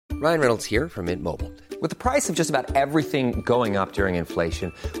Ryan Reynolds here from Mint Mobile. With the price of just about everything going up during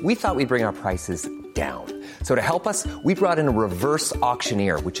inflation, we thought we'd bring our prices down. So to help us, we brought in a reverse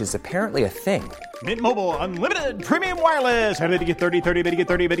auctioneer, which is apparently a thing. Mint Mobile Unlimited Premium Wireless. How to get 30, 30, bit to get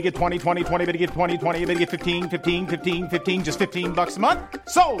 30, bit to get 20, 20, 20, bit to get 20, 20, bit to get 15, 15, 15, 15, just $15 a month?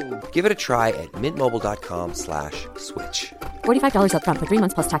 Sold! Give it a try at mintmobile.com/switch. $45 up front for 3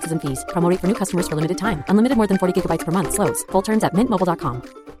 months plus taxes and fees. Promo rate for new customers for limited time. Unlimited more than 40 gigabytes per month. Slows full terms at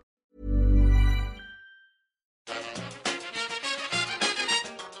mintmobile.com.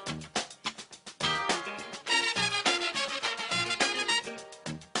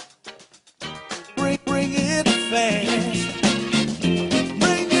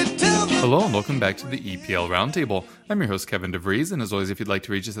 Hello and welcome back to the EPL Roundtable. I'm your host Kevin DeVries, and as always, if you'd like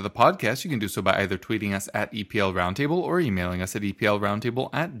to reach us at the podcast, you can do so by either tweeting us at EPL Roundtable or emailing us at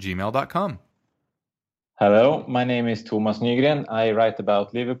eplroundtable@gmail.com. Hello, my name is Thomas Nygren. I write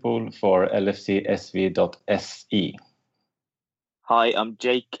about Liverpool for LFCSV.se. Hi, I'm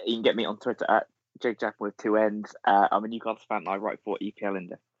Jake. You can get me on Twitter at JakeJack with 2 N's. I'm a Newcastle fan and I write for EPL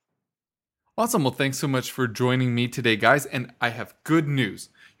Index. Awesome. Well, thanks so much for joining me today, guys. And I have good news.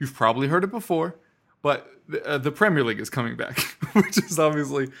 You've probably heard it before, but the Premier League is coming back, which is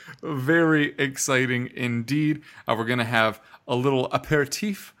obviously very exciting indeed. We're going to have a little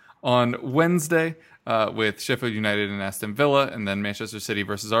aperitif on Wednesday with Sheffield United and Aston Villa, and then Manchester City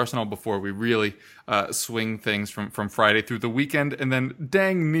versus Arsenal before we really swing things from Friday through the weekend, and then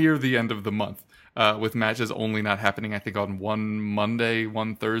dang near the end of the month. With matches only not happening, I think, on one Monday,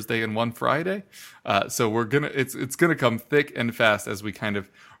 one Thursday, and one Friday. So it's gonna come thick and fast as we kind of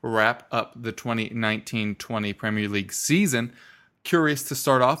wrap up the 2019-20 Premier League season. Curious to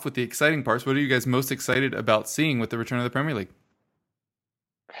start off with the exciting parts. What are you guys most excited about seeing with the return of the Premier League?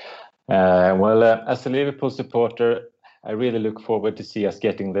 As a Liverpool supporter, I really look forward to see us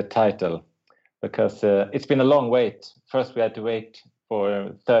getting the title, because it's been a long wait. First, we had to wait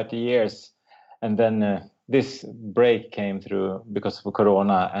for 30 years. And then this break came through because of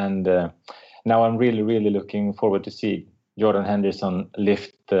Corona. And now I'm really, really looking forward to see Jordan Henderson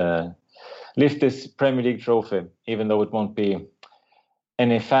lift this Premier League trophy, even though it won't be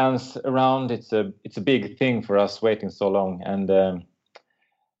any fans around. It's a big thing for us waiting so long. And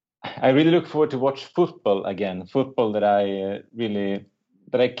I really look forward to watch football again, football that I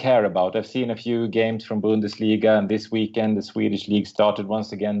care about. I've seen a few games from Bundesliga, and this weekend the Swedish league started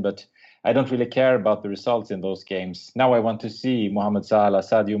once again, but I don't really care about the results in those games. Now I want to see Mohamed Salah,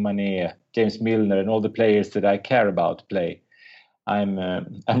 Sadio Mane, James Milner, and all the players that I care about play. I'm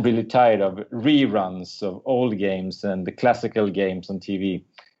really tired of reruns of old games and the classical games on TV.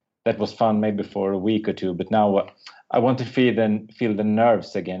 That was fun maybe for a week or two, but now I want to feel the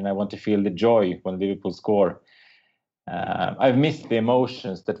nerves again. I want to feel the joy when Liverpool score. I've missed the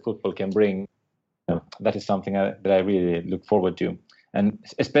emotions that football can bring. That is something that I really look forward to. And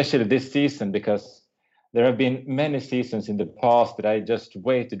especially this season, because there have been many seasons in the past that I just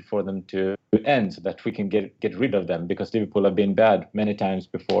waited for them to end so that we can get rid of them, because Liverpool have been bad many times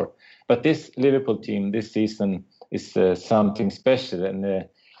before. But this Liverpool team this season is something special, and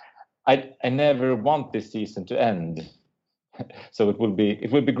I never want this season to end. So it will be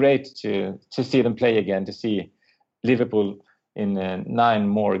great to see them play again, to see Liverpool in 9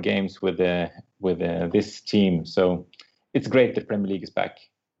 more games with this team. So it's great that Premier League is back.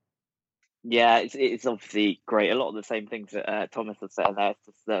 Yeah, it's obviously great. A lot of the same things that Thomas has said there. It's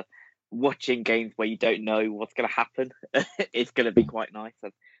just the watching games where you don't know what's going to happen. It's going to be quite nice.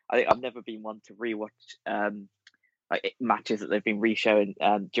 And I think I've never been one to rewatch matches that they've been re-showing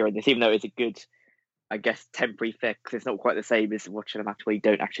during this, even though it's a good, I guess, temporary fix. It's not quite the same as watching a match where you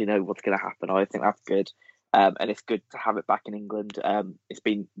don't actually know what's going to happen. I think that's good. And it's good to have it back in England. It's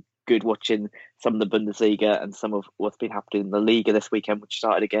been good watching some of the Bundesliga and some of what's been happening in the Liga this weekend, which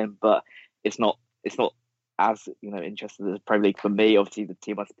started again, but it's not as interesting as the Premier League for me. Obviously, the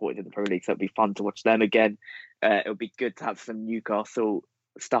team I supported in the Premier League, so it'd be fun to watch them again. It would be good to have some Newcastle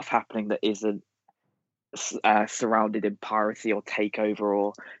stuff happening that isn't surrounded in piracy or takeover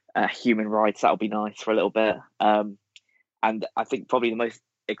or human rights. That'll be nice for a little bit. And I think probably the most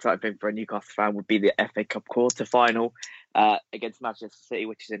exciting thing for a Newcastle fan would be the FA Cup quarter final against Manchester City,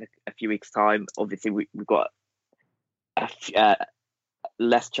 which is in a few weeks' time. Obviously, we've got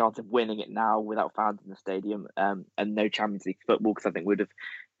less chance of winning it now without fans in the stadium, and no Champions League football, because I think we'd have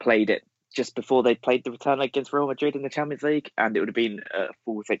played it just before they played the return against Real Madrid in the Champions League, and it would have been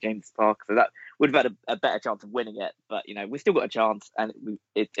full St James's Park, so that would have had a better chance of winning it. But we've still got a chance, and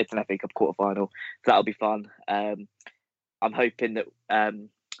it's an FA Cup quarter final, so that'll be fun. I'm hoping that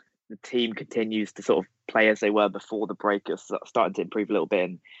the team continues to sort of play as they were before the break, is starting to improve a little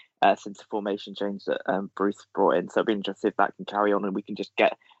bit, since the formation change that Bruce brought in. So it'll be interesting if that can carry on and we can just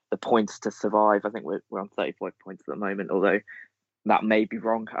get the points to survive. I think we're on 35 points at the moment, although that may be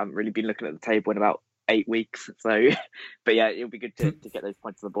wrong. I haven't really been looking at the table in about 8 weeks. So, but yeah, it'll be good to get those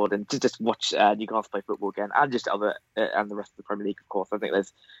points on the board and to just watch Newcastle play football again, and just other and the rest of the Premier League, of course. I think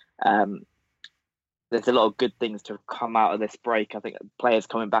there's a lot of good things to come out of this break. I think players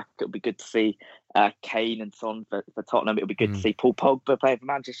coming back, it'll be good to see Kane and Son for Tottenham. It'll be good to see Paul Pogba playing for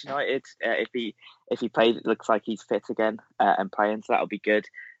Manchester United. If he plays, it looks like he's fit again and playing, so that'll be good.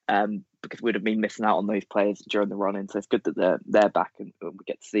 Because we'd have been missing out on those players during the run-in, so it's good that they're back and we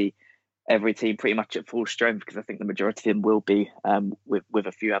get to see every team pretty much at full strength, because I think the majority of them will be with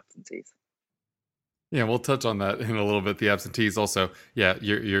a few absentees. Yeah, we'll touch on that in a little bit. The absentees also. Yeah,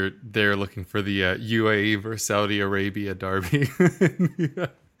 you're there looking for the UAE versus Saudi Arabia derby in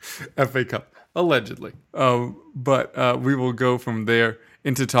the FA Cup, allegedly. But we will go from there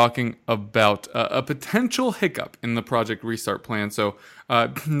into talking about a potential hiccup in the Project Restart plan. So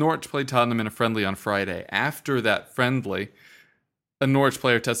Norwich played Tottenham in a friendly on Friday. After that friendly, a Norwich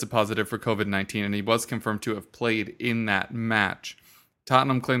player tested positive for COVID-19, and he was confirmed to have played in that match.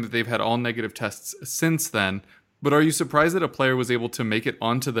 Tottenham claimed that they've had all negative tests since then, but are you surprised that a player was able to make it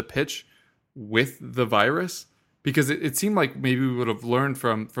onto the pitch with the virus? Because it seemed like maybe we would have learned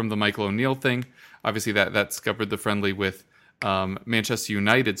from the Michael O'Neill thing. Obviously, that scuppered the friendly with Manchester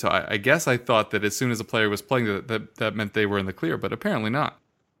United. So I guess I thought that as soon as a player was playing, that meant they were in the clear, but apparently not.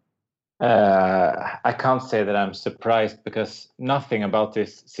 I can't say that I'm surprised, because nothing about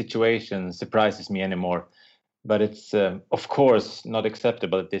this situation surprises me anymore. But it's, of course, not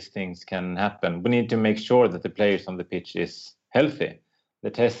acceptable that these things can happen. We need to make sure that the players on the pitch is healthy. The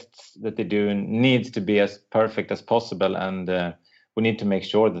tests that they do needs to be as perfect as possible, and we need to make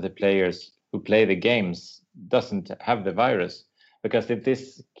sure that the players who play the games doesn't have the virus. Because if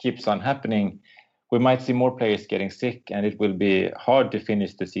this keeps on happening, we might see more players getting sick, and it will be hard to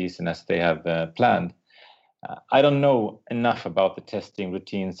finish the season as they have planned. I don't know enough about the testing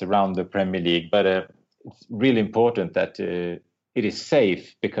routines around the Premier League, but it's really important that it is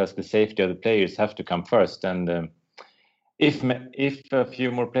safe, because the safety of the players have to come first. And if a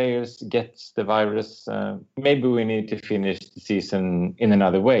few more players get the virus, maybe we need to finish the season in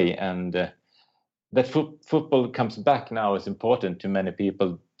another way. And that football comes back now is important to many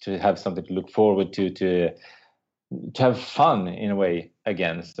people, to have something to look forward to have fun in a way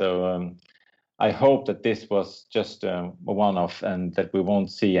again. So I hope that this was just a one-off, and that we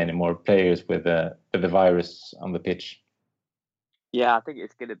won't see any more players with the virus on the pitch. Yeah, I think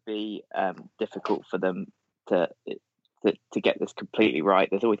it's going to be difficult for them to get this completely right.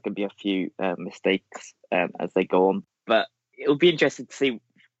 There's always going to be a few mistakes as they go on, but it'll be interesting to see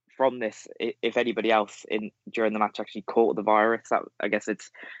from this if anybody else during the match actually caught the virus. I guess it's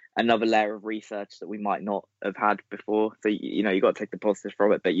another layer of research that we might not have had before. So you got to take the positives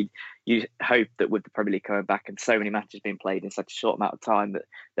from it, but you hope that with the Premier League coming back and so many matches being played in such a short amount of time, that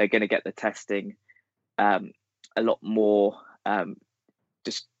they're going to get the testing a lot more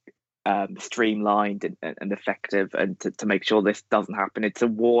streamlined and effective, and to make sure this doesn't happen. It's a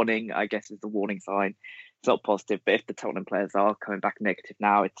warning, I guess, it's a warning sign. It's not positive, but if the Tottenham players are coming back negative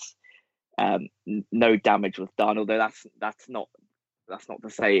now, it's no damage was done. Although that's not to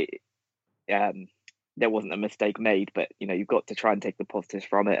say there wasn't a mistake made, but you've got to try and take the positives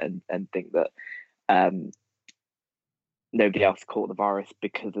from it and think that nobody else caught the virus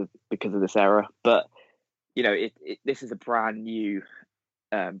because of this error. But this is a brand new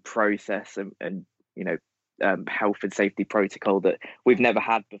process and health and safety protocol that we've never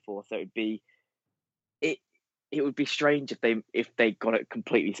had before. So it would be strange if they got it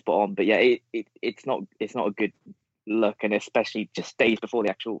completely spot on. But yeah, it's not a good look, and especially just days before the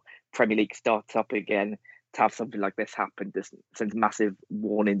actual Premier League starts up again, to have something like this happen just sends massive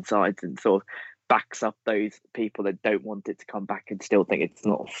warning signs and sort of backs up those people that don't want it to come back and still think it's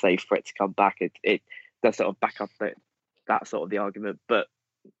not safe for it to come back. It does sort of back up that sort of the argument. But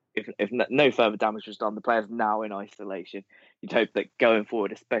if no further damage was done, the players now in isolation, you'd hope that going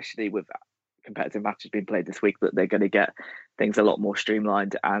forward, especially with competitive matches being played this week, that they're going to get things a lot more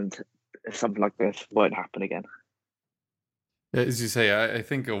streamlined and something like this won't happen again. As you say, I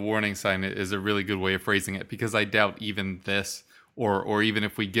think a warning sign is a really good way of phrasing it, because I doubt even this, or even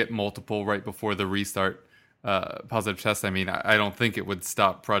if we get multiple right before the restart positive tests, I don't think it would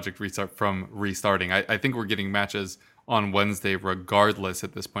stop Project Restart from restarting. I think we're getting matches on Wednesday regardless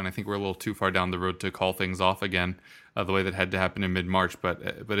at this point. I think we're a little too far down the road to call things off again the way that had to happen in mid-March. But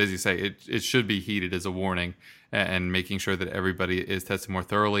as you say, it should be heeded as a warning, and making sure that everybody is tested more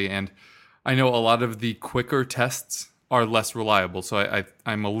thoroughly. And I know a lot of the quicker tests are less reliable. So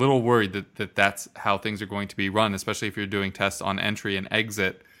I'm a little worried that that's how things are going to be run, especially if you're doing tests on entry and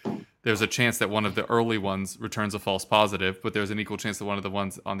exit. There's a chance that one of the early ones returns a false positive, but there's an equal chance that one of the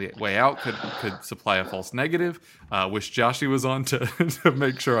ones on the way out could supply a false negative. Wish Joshy was on to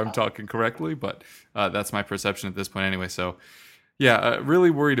make sure I'm talking correctly, but that's my perception at this point anyway. So yeah,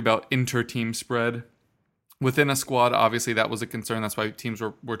 really worried about inter-team spread. Within a squad, obviously that was a concern. That's why teams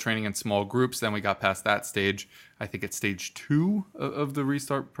were training in small groups. Then we got past that stage. I think it's stage 2 of the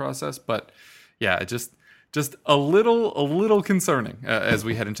restart process. But yeah, just a little concerning as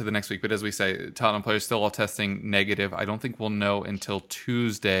we head into the next week. But as we say, Tottenham players still all testing negative. I don't think we'll know until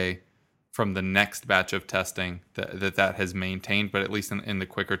Tuesday from the next batch of testing that has maintained. But at least in the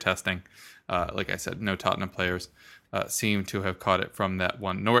quicker testing, like I said, no Tottenham players seem to have caught it from that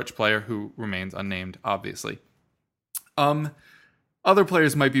one Norwich player who remains unnamed, obviously. Other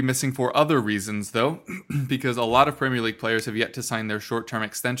players might be missing for other reasons, though, because a lot of Premier League players have yet to sign their short-term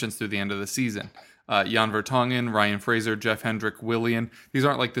extensions through the end of the season. Jan Vertonghen, Ryan Fraser, Jeff Hendrick, Willian. These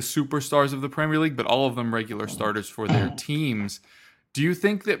aren't like the superstars of the Premier League, but all of them regular starters for their teams. Do you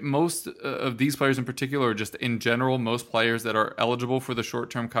think that most of these players in particular, or just in general, most players that are eligible for the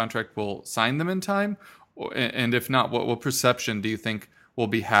short-term contract will sign them in time? And if not, what perception do you think will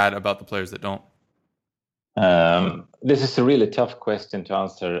be had about the players that don't? This is a really tough question to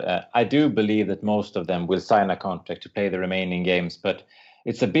answer. I do believe that most of them will sign a contract to play the remaining games, but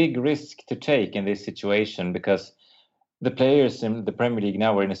it's a big risk to take in this situation because the players in the Premier League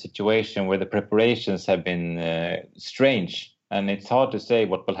now are in a situation where the preparations have been strange, and it's hard to say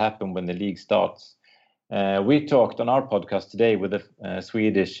what will happen when the league starts. We talked on our podcast today with a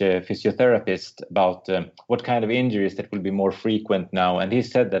Swedish physiotherapist about what kind of injuries that will be more frequent now. And he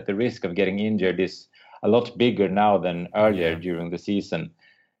said that the risk of getting injured is a lot bigger now than earlier during the season.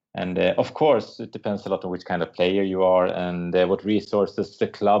 And of course, it depends a lot on which kind of player you are and what resources the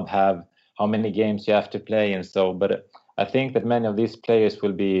club have, how many games you have to play and so. But I think that many of these players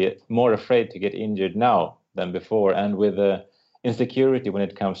will be more afraid to get injured now than before. And with the insecurity when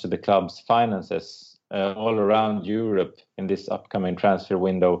it comes to the club's finances, all around Europe in this upcoming transfer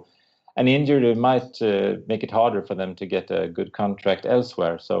window, an injury might make it harder for them to get a good contract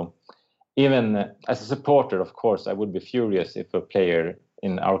elsewhere. So even as a supporter, of course, I would be furious if a player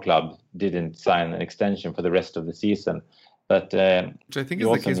in our club didn't sign an extension for the rest of the season. But which I think is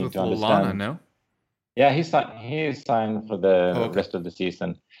the case with Lallana, no? Yeah, he signed for the rest of the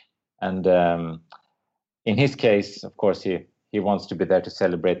season. And in his case, of course, he wants to be there to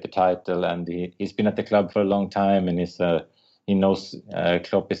celebrate the title, and he's been at the club for a long time, and he knows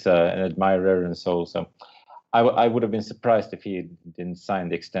Klopp is an admirer, and so I would have been surprised if he didn't sign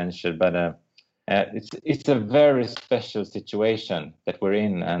the extension. But it's a very special situation that we're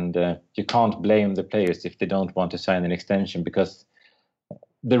in, and you can't blame the players if they don't want to sign an extension because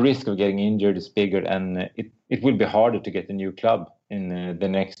the risk of getting injured is bigger, and it will be harder to get a new club in the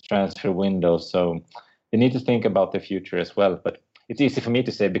next transfer window. So they need to think about the future as well. But it's easy for me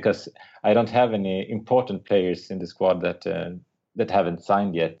to say because I don't have any important players in the squad that haven't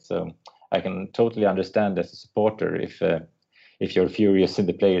signed yet. So I can totally understand as a supporter if you're furious in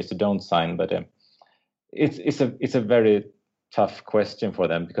the players who don't sign. But it's a very tough question for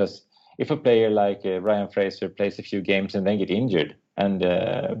them because if a player like Ryan Fraser plays a few games and then get injured, and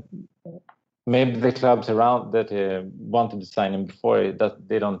maybe the clubs around that wanted to sign him before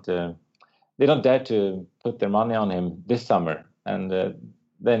they don't dare to put their money on him this summer, and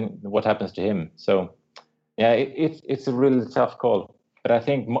then what happens to him? So, yeah, it's a really tough call. But I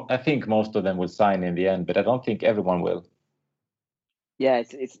think most of them will sign in the end, but I don't think everyone will. Yeah,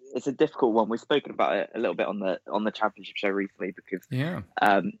 it's a difficult one. We've spoken about it a little bit on the Championship show recently because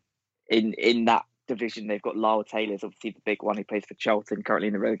in that division they've got Lyle Taylor's obviously the big one. He plays for Charlton, currently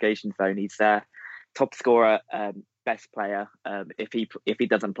in the relegation zone. He's their top scorer, best player. If he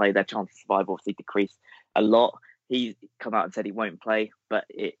doesn't play, their chance of survival obviously decrease a lot. He's come out and said he won't play, but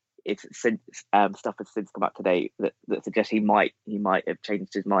it's since stuff has since come out today that suggests he might have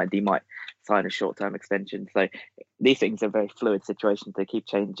changed his mind. He might sign a short-term extension. So these things are very fluid situations. They keep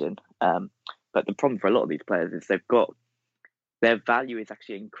changing. But the problem for a lot of these players is their value is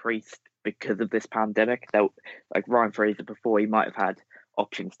actually increased because of this pandemic. Like Ryan Fraser before, he might have had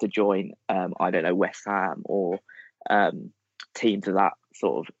options to join, West Ham or teams of that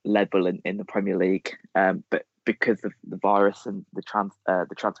sort of level in the Premier League. But because of the virus and the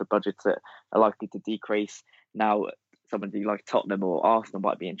transfer budgets that are likely to decrease, now somebody like Tottenham or Arsenal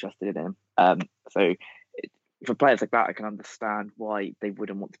might be interested in him. So for players like that, I can understand why they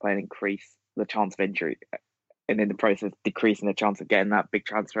wouldn't want to play and increase the chance of injury, and in the process decreasing the chance of getting that big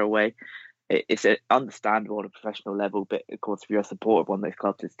transfer away. it's understandable on a professional level, but of course, if you're a supporter of one of those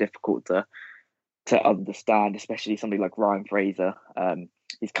clubs, it's difficult to understand, especially somebody like Ryan Fraser.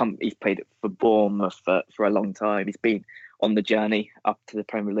 He's played for Bournemouth for a long time. He's been on the journey up to the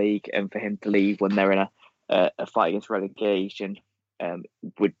Premier League, and for him to leave when they're in a fight against relegation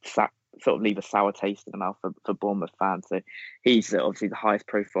would sort of leave a sour taste in the mouth for Bournemouth fans. So he's obviously the highest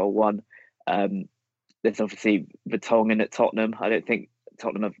profile one. There's obviously Vertonghen at Tottenham. I don't think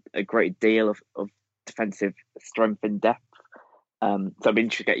Tottenham have a great deal of defensive strength and depth. So I'd be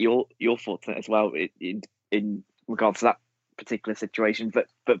interested to get your thoughts on it as well in regards to that particular situation.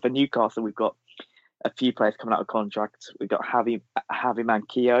 But for Newcastle, we've got a few players coming out of contract. We've got Javi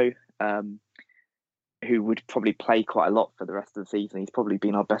Manquillo, who would probably play quite a lot for the rest of the season. He's probably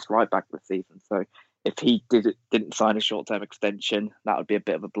been our best right back this season. So if he didn't sign a short-term extension, that would be a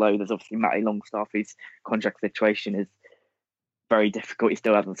bit of a blow. There's obviously Matty Longstaff, whose contract situation is very difficult. He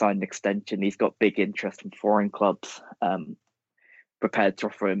still hasn't signed an extension. He's got big interest from foreign clubs, prepared to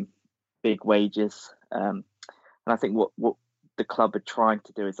offer him big wages. And I think what the club are trying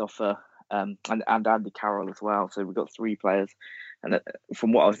to do is offer, and Andy Carroll as well. So we've got 3 players. And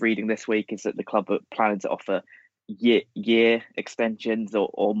from what I was reading this week is that the club are planning to offer year extensions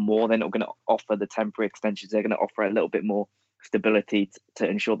or more. They're not going to offer the temporary extensions. They're going to offer a little bit more stability to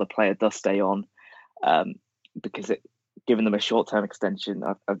ensure the player does stay on, because giving them a short-term extension,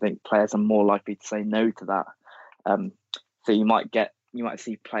 I think players are more likely to say no to that. So you might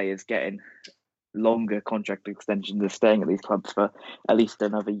see players getting longer contract extensions and staying at these clubs for at least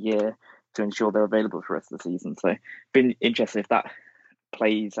another year to ensure they're available for the rest of the season. So been interested if that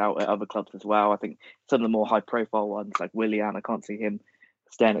plays out at other clubs as well. I think some of the more high-profile ones, like Willian, I can't see him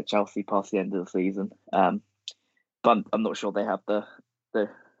staying at Chelsea past the end of the season. But I'm not sure they have the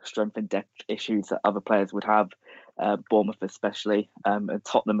strength and depth issues that other players would have, Bournemouth especially, and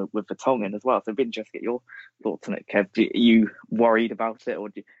Tottenham with Vertonghen as well. So it'd be interesting to get your thoughts on it, Kev. Are you worried about it, or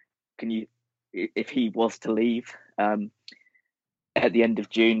can you, if he was to leave at the end of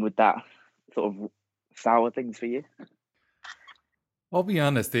June, would that sort of sour things for you? I'll be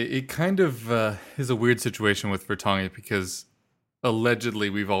honest, it kind of is a weird situation with Vertonghen because allegedly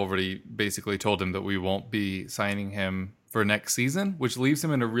we've already basically told him that we won't be signing him for next season, which leaves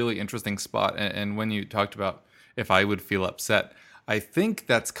him in a really interesting spot. And when you talked about if I would feel upset, I think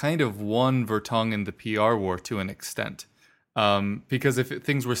that's kind of won Vertonghen the PR war to an extent. Because if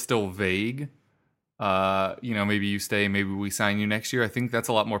things were still vague, maybe you stay, maybe we sign you next year, I think that's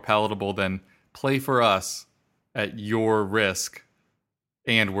a lot more palatable than play for us at your risk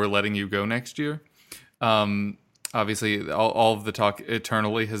and we're letting you go next year. Obviously, all of the talk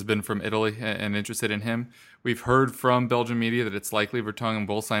eternally has been from Italy and interested in him. We've heard from Belgian media that it's likely Vertonghen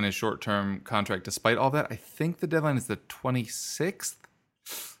will sign a short-term contract. Despite all that, I think the deadline is the 26th.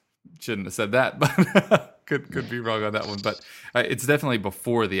 Shouldn't have said that, but could be wrong on that one. But it's definitely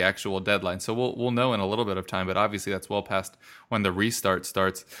before the actual deadline, so we'll know in a little bit of time. But obviously, that's well past when the restart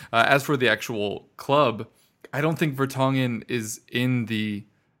starts. As for the actual club, I don't think Vertonghen is in the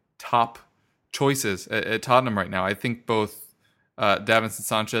top choices at Tottenham right now. I think both Davinson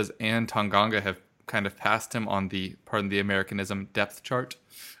Sanchez and Tanganga have kind of passed him on the, pardon the Americanism, depth chart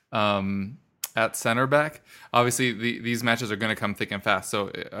at center back. Obviously, these matches are going to come thick and fast,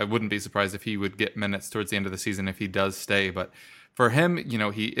 so I wouldn't be surprised if he would get minutes towards the end of the season if he does stay. But for him,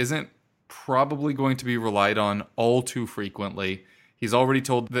 he isn't probably going to be relied on all too frequently. He's already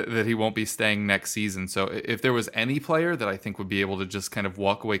told that he won't be staying next season. So if there was any player that I think would be able to just kind of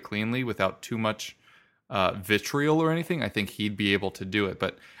walk away cleanly without too much vitriol or anything, I think he'd be able to do it.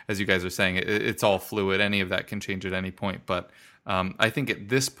 But as you guys are saying, it's all fluid. Any of that can change at any point. But I think at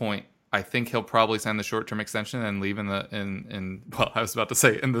this point, I think he'll probably sign the short-term extension and leave in I was about to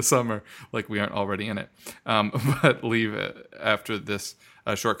say in the summer, like we aren't already in it, but leave after this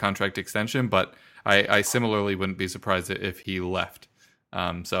short contract extension. But I similarly wouldn't be surprised if he left.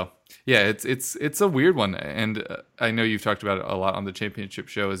 So yeah, it's a weird one, and I know you've talked about it a lot on the Championship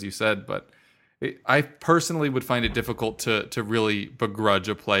show, as you said, but I personally would find it difficult to really begrudge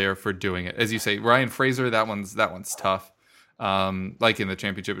a player for doing it. As you say, Ryan Fraser, that one's tough. Like in the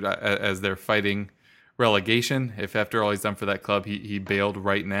Championship, as they're fighting relegation, if after all he's done for that club, he bailed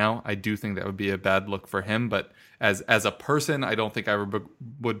right now, I do think that would be a bad look for him. But as a person, I don't think I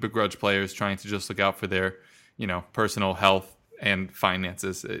would begrudge players trying to just look out for their, personal health and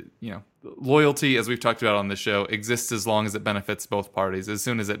finances. Loyalty, as we've talked about on the show, exists as long as it benefits both parties. As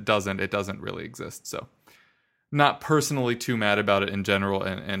soon as it doesn't really exist. So not personally too mad about it in general,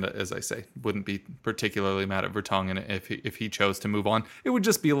 and as I say, wouldn't be particularly mad at Vertonghen if he chose to move on. It would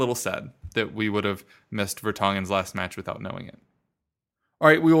just be a little sad that we would have missed Vertonghen's last match without knowing it. All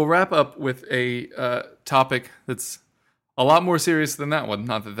right, we will wrap up with a topic that's a lot more serious than that one.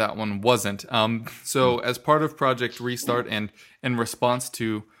 Not that that one wasn't. So as part of Project Restart and in response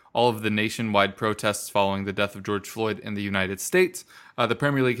to all of the nationwide protests following the death of George Floyd in the United States, the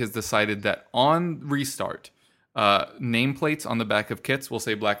Premier League has decided that on Restart, nameplates on the back of kits will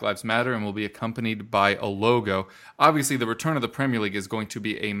say Black Lives Matter and will be accompanied by a logo. Obviously, the return of the Premier League is going to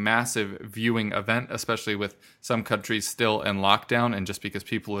be a massive viewing event, especially with some countries still in lockdown and just because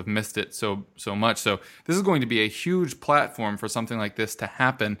people have missed it so much. So this is going to be a huge platform for something like this to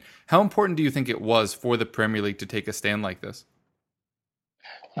happen. How important do you think it was for the Premier League to take a stand like this?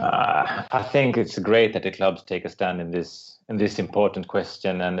 I think it's great that the clubs take a stand in this important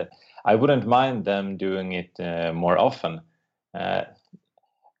question, and I wouldn't mind them doing it more often.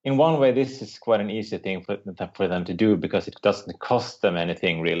 In one way, this is quite an easy thing for them to do because it doesn't cost them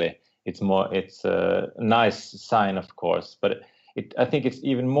anything really. It's a nice sign, of course, but I think it's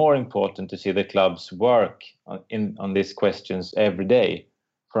even more important to see the clubs work on these questions every day,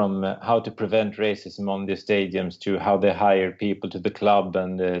 from how to prevent racism on the stadiums to how they hire people to the club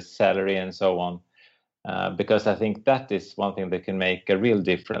and the salary and so on. Because I think that is one thing that can make a real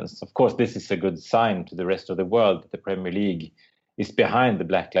difference. Of course, this is a good sign to the rest of the world that the Premier League is behind the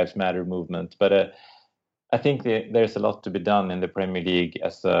Black Lives Matter movement. But I think there's a lot to be done in the Premier League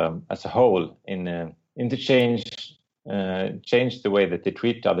as a whole in to change the way that they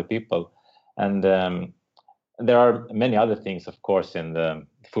treat other people. And there are many other things, of course, in the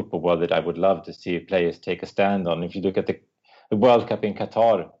football world that I would love to see players take a stand on. If you look at the World Cup in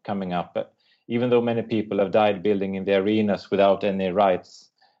Qatar coming up, even though many people have died building in the arenas without any rights,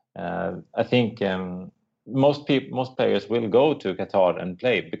 I think most players will go to Qatar and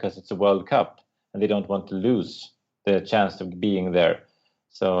play because it's a World Cup and they don't want to lose the chance of being there.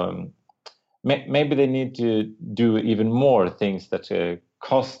 So maybe they need to do even more things that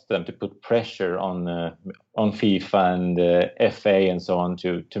cost them, to put pressure on FIFA and FA and so on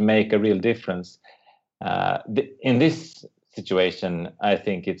to make a real difference. In this situation, I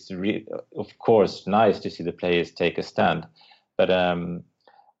think it's of course nice to see the players take a stand, but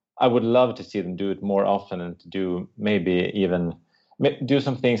I would love to see them do it more often and to do maybe even do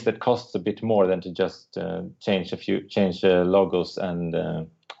some things that costs a bit more than to just change logos and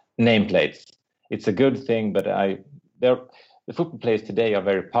nameplates. It's a good thing, but the football players today are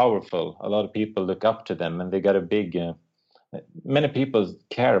very powerful. A lot of people look up to them, and they got a big. Many people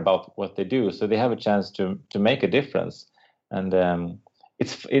care about what they do, so they have a chance to make a difference. And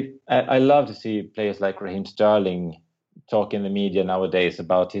I love to see players like Raheem Sterling talk in the media nowadays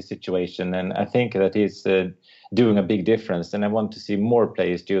about his situation, and I think that he's doing a big difference. And I want to see more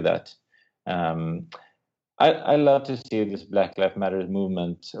players do that. I love to see this Black Lives Matter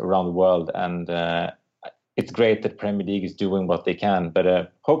movement around the world, and it's great that Premier League is doing what they can.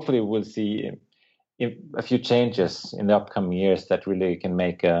 But hopefully, we'll see a few changes in the upcoming years that really can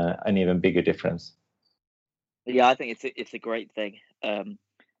make an even bigger difference. Yeah, I think it's a great thing, and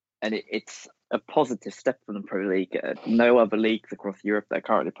it's a positive step from the Premier League. No other leagues across Europe that are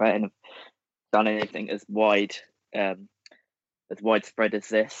currently playing have done anything as widespread as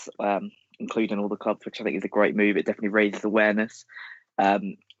this, including all the clubs, which I think is a great move. It definitely raises awareness.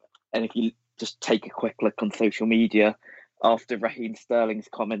 And if you just take a quick look on social media after Raheem Sterling's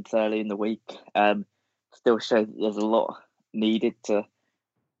comments early in the week, still shows that there's a lot needed to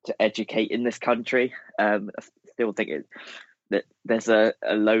educate in this country. I still think that there's a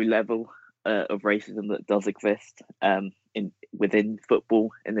low level of racism that does exist within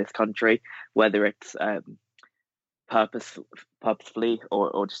football in this country, whether it's purposefully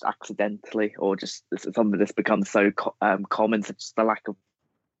or just accidentally, or just something that's become so common, such as the lack of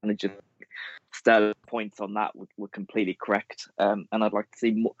managers. Sterling's points on that were completely correct, and I'd like to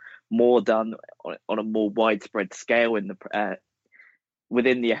see more done on a more widespread scale in the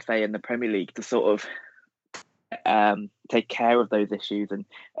within the FA and the Premier League to sort of take care of those issues and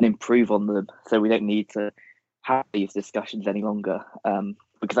improve on them, so we don't need to have these discussions any longer,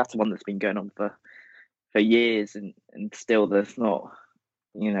 because that's the one that's been going on for years, and still there's not,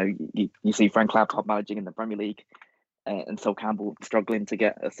 you see Frank Lampard managing in the Premier League, and Sol Campbell struggling to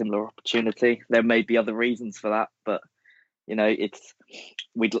get a similar opportunity. There may be other reasons for that, but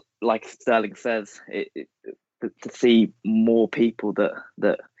we'd, like Sterling says, to see more people that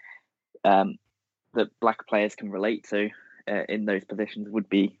black players can relate to in those positions would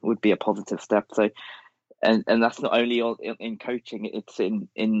be a positive step. So, and that's not only in coaching; it's in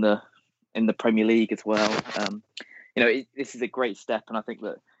the Premier League as well. This is a great step, and I think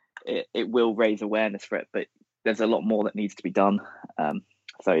that it will raise awareness for it. But there's a lot more that needs to be done.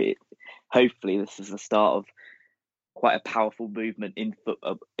 So hopefully, this is the start quite a powerful movement in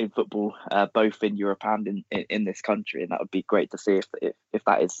football, both in Europe and in this country, and that would be great to see if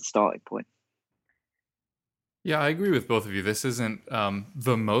that is the starting point. Yeah, I agree with both of you. This isn't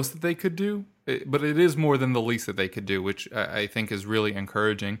the most that they could do, but it is more than the least that they could do, which I think is really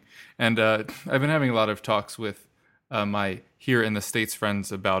encouraging. And I've been having a lot of talks with my here in the States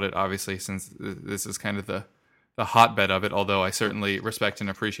friends about it, obviously, since this is kind of the hotbed of it, although I certainly respect and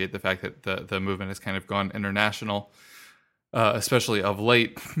appreciate the fact that the movement has kind of gone international, especially of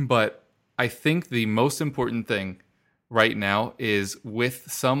late. But I think the most important thing right now is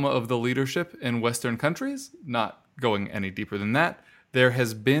with some of the leadership in Western countries, not going any deeper than that, there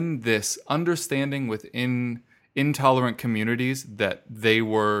has been this understanding within intolerant communities that they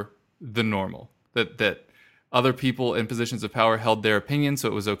were the normal, that other people in positions of power held their opinions, so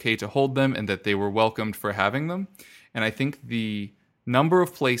it was okay to hold them, and that they were welcomed for having them. And I think the number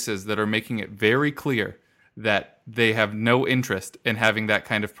of places that are making it very clear that they have no interest in having that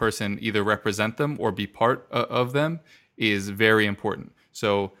kind of person either represent them or be part of them is very important.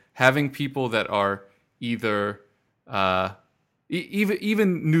 So having people that are either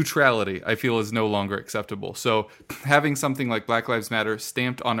even neutrality, I feel, is no longer acceptable. So having something like Black Lives Matter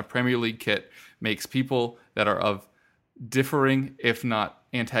stamped on a Premier League kit makes people that are of differing, if not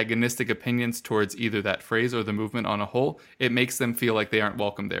antagonistic opinions towards either that phrase or the movement on a whole, it makes them feel like they aren't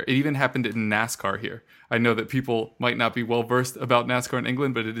welcome there. It even happened in NASCAR here. I know that people might not be well versed about NASCAR in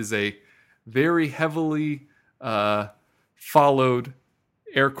England, but it is a very heavily followed,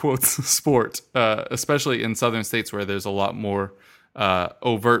 air quotes, sport, especially in southern states where there's a lot more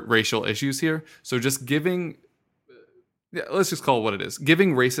overt racial issues here. So just giving, let's just call it what it is,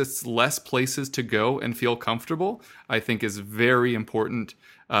 giving racists less places to go and feel comfortable, I think is very important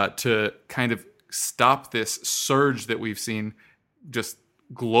to kind of stop this surge that we've seen just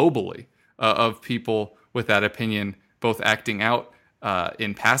globally of people with that opinion, both acting out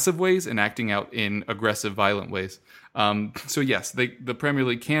in passive ways and acting out in aggressive, violent ways. So yes, the Premier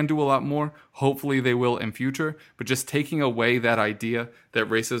League can do a lot more. Hopefully they will in future. But just taking away that idea that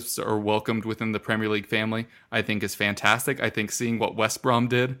racists are welcomed within the Premier League family, I think is fantastic. I think seeing what West Brom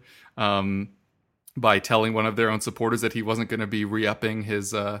did by telling one of their own supporters that he wasn't going to be re-upping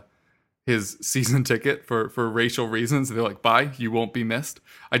his season ticket for racial reasons, they're like, bye, you won't be missed.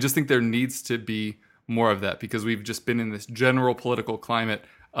 I just think there needs to be more of that, because we've just been in this general political climate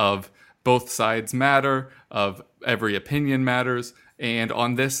of both sides matter, of every opinion matters, and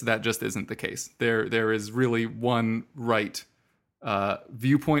on this, that just isn't the case. There is really one right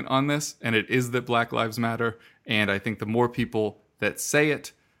viewpoint on this, and it is that Black Lives Matter, and I think the more people that say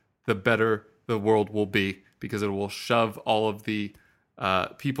it, the better the world will be, because it will shove all of the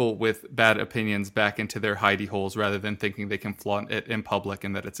people with bad opinions back into their hidey holes rather than thinking they can flaunt it in public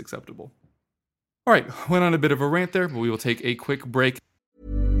and that it's acceptable. All right, went on a bit of a rant there, but we will take a quick break.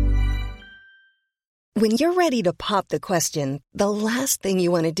 When you're ready to pop the question, the last thing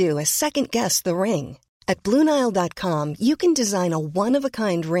you want to do is second-guess the ring. At BlueNile.com, you can design a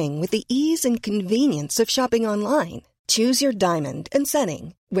one-of-a-kind ring with the ease and convenience of shopping online. Choose your diamond and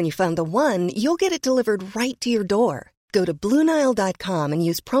setting. When you find the one, you'll get it delivered right to your door. Go to BlueNile.com and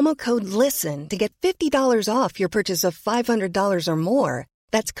use promo code LISTEN to get $50 off your purchase of $500 or more.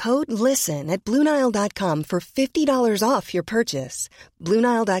 That's code LISTEN at BlueNile.com for $50 off your purchase.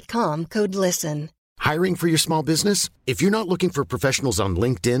 BlueNile.com, code LISTEN. Hiring for your small business? If you're not looking for professionals on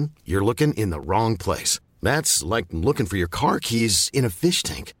LinkedIn, you're looking in the wrong place. That's like looking for your car keys in a fish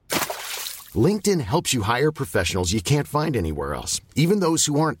tank. LinkedIn helps you hire professionals you can't find anywhere else, even those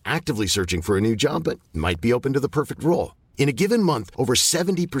who aren't actively searching for a new job but might be open to the perfect role. In a given month, over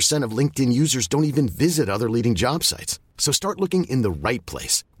 70% of LinkedIn users don't even visit other leading job sites. So start looking in the right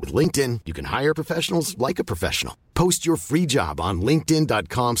place. With LinkedIn, you can hire professionals like a professional. Post your free job on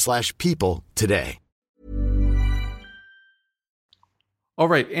linkedin.com/people today. All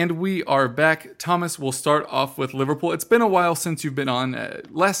right, and we are back. Thomas, we'll start off with Liverpool. It's been a while since you've been on,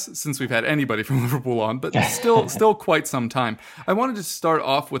 less since we've had anybody from Liverpool on, but still quite some time. I wanted to start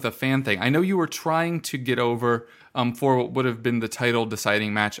off with a fan thing. I know you were trying to get over for what would have been the title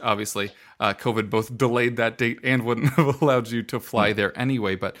deciding match. Obviously, COVID both delayed that date and wouldn't have allowed you to fly there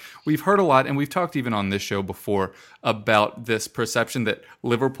anyway. But we've heard a lot, and we've talked even on this show before about this perception that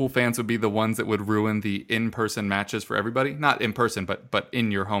Liverpool fans would be the ones that would ruin the in-person matches for everybody. Not in person, but in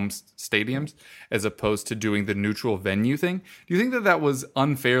your home stadiums, as opposed to doing the neutral venue thing. Do you think that that was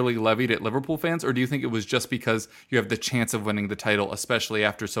unfairly levied at Liverpool fans, or do you think it was just because you have the chance of winning the title, especially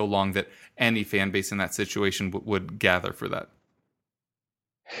after so long, that any fan base in that situation would gather for that?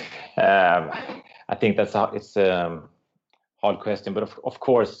 I think it's a hard question, but of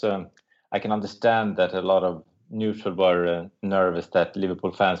course, I can understand that a lot of neutral were nervous that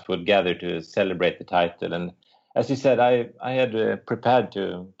Liverpool fans would gather to celebrate the title. And as you said, I had prepared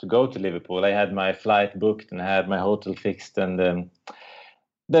to go to Liverpool. I had my flight booked and I had my hotel fixed. And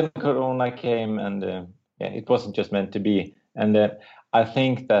then Corona came, and it wasn't just meant to be. And I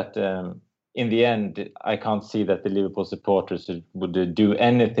think that in the end, I can't see that the Liverpool supporters would do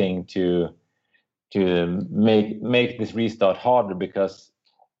anything to make this restart harder, because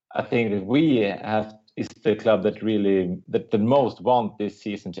I think that is the club that the most want this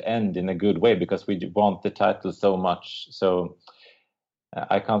season to end in a good way, because we want the title so much. So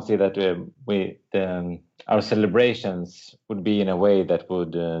I can't see that our celebrations would be in a way that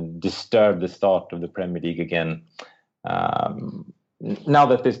would disturb the start of the Premier League again. Now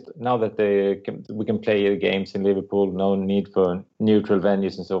that we can play the games in Liverpool, no need for neutral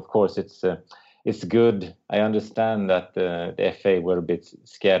venues, and so of course it's good. I understand that the FA were a bit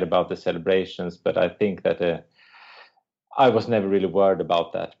scared about the celebrations, but I think that I was never really worried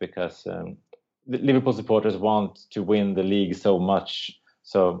about that, because the Liverpool supporters want to win the league so much.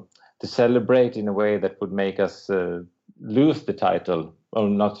 So to celebrate in a way that would make us lose the title or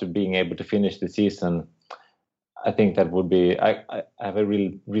not to being able to finish the season, I think that would be. I have a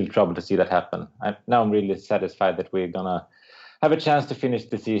real trouble to see that happen. Now I'm really satisfied that we're gonna have a chance to finish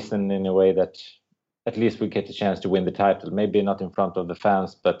the season in a way that at least we get a chance to win the title. Maybe not in front of the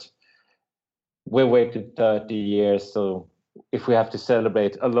fans, but we waited 30 years. So if we have to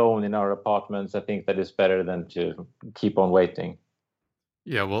celebrate alone in our apartments, I think that is better than to keep on waiting.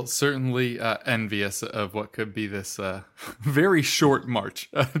 Yeah, well, certainly envious of what could be this very short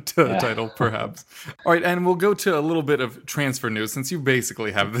march to the title, perhaps. All right, and we'll go to a little bit of transfer news, since you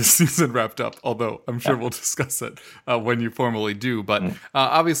basically have this season wrapped up, although I'm sure we'll discuss it when you formally do. But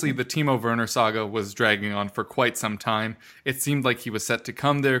obviously, the Timo Werner saga was dragging on for quite some time. It seemed like he was set to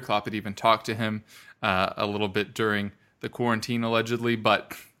come there. Klopp had even talked to him a little bit during the quarantine, allegedly.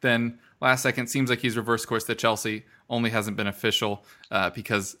 But then last second, seems like he's reversed course to Chelsea. Only hasn't been official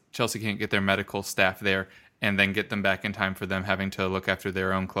because Chelsea can't get their medical staff there and then get them back in time for them having to look after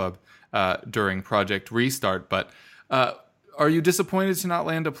their own club during Project Restart. But are you disappointed to not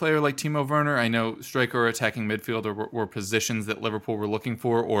land a player like Timo Werner? I know striker or attacking midfielder were positions that Liverpool were looking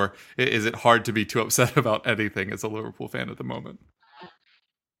for, or is it hard to be too upset about anything as a Liverpool fan at the moment?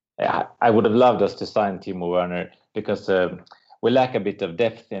 I would have loved us to sign Timo Werner, because we lack a bit of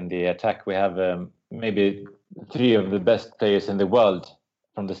depth in the attack. We have maybe 3 of the best players in the world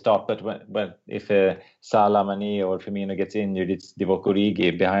from the start, but when if Salah, Mane or Firmino gets injured, it's Divock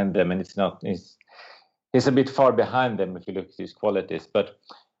Origi behind them, and he's a bit far behind them if you look at his qualities. But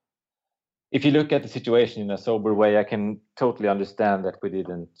if you look at the situation in a sober way, I can totally understand that we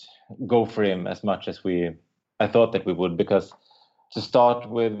didn't go for him as much as I thought that we would, because to start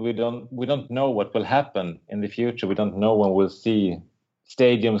with, we don't know what will happen in the future. We don't know when we'll see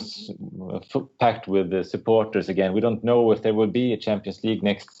stadiums packed with the supporters again. We don't know if there will be a Champions League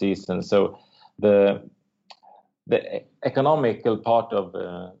next season. So the economical part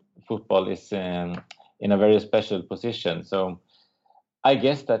of football is in a very special position. So I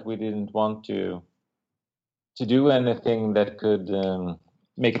guess that we didn't want to do anything that could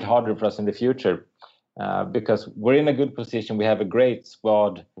make it harder for us in the future, because we're in a good position. We have a great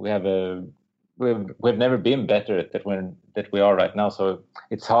squad. We've never been better that we are right now. So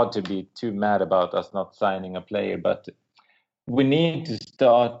it's hard to be too mad about us not signing a player. But we need to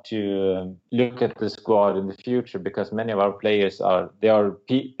start to look at the squad in the future, because many of our players are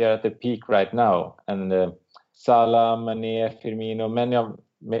at the peak right now. And Salah, Mane, Firmino, many of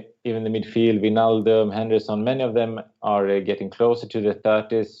even the midfield, Wijnaldum, Henderson, many of them are getting closer to the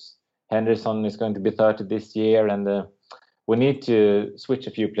 30s. Henderson is going to be 30 this year, and we need to switch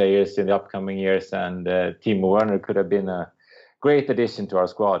a few players in the upcoming years, and Timo Werner could have been a great addition to our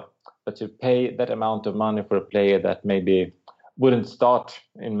squad. But to pay that amount of money for a player that maybe wouldn't start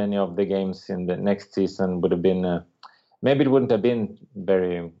in many of the games in the next season would have been, maybe it wouldn't have been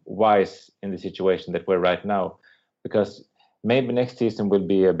very wise in the situation that we're right now, because maybe next season will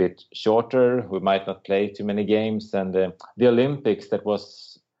be a bit shorter. We might not play too many games, and the Olympics, that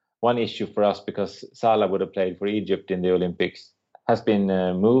was one issue for us, because Salah would have played for Egypt in the Olympics, has been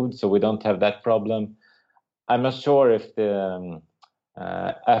moved, so we don't have that problem. I'm not sure if the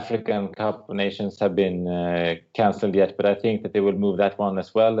African Cup of Nations have been cancelled yet, but I think that they will move that one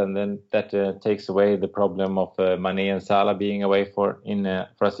as well, and then that takes away the problem of Mane and Salah being away for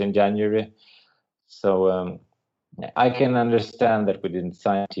us in January. So I can understand that we didn't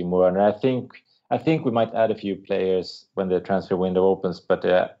sign Timo Werner. I think we might add a few players when the transfer window opens, but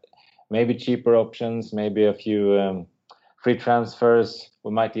maybe cheaper options, maybe a few free transfers.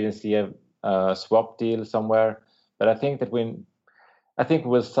 We might even see a a swap deal somewhere. But I think that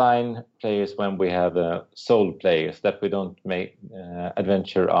we'll sign players when we have sold players, that we don't make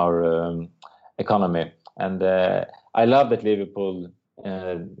adventure our economy. And I love that Liverpool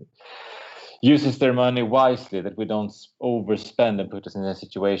uses their money wisely, that we don't overspend and put us in a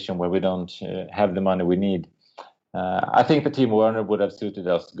situation where we don't have the money we need. I think that Timo Werner would have suited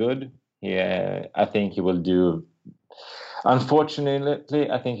us good. I think he will do. Unfortunately,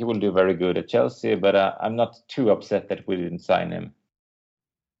 I think he will do very good at Chelsea, but I'm not too upset that we didn't sign him.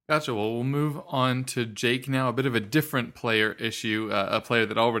 Gotcha. Well, we'll move on to Jake now. A bit of a different player issue, a player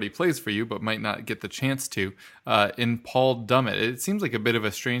that already plays for you but might not get the chance to, in Paul Dummett. It seems like a bit of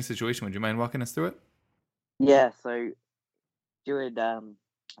a strange situation. Would you mind walking us through it? Yeah, so during, I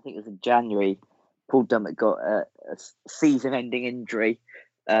think it was in January, Paul Dummett got a season-ending injury,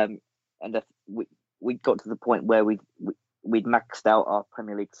 and we got to the point where we'd maxed out our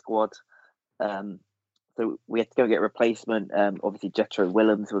Premier League squad. So we had to go get a replacement. Obviously, Jetro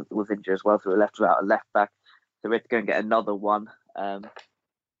Willems was injured as well, so we were left without a left back. So we had to go and get another one.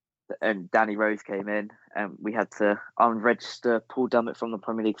 And Danny Rose came in, and we had to unregister Paul Dummett from the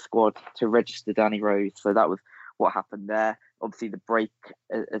Premier League squad to register Danny Rose. So that was what happened there. Obviously, the break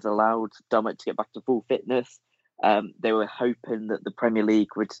has allowed Dummett to get back to full fitness. They were hoping that the Premier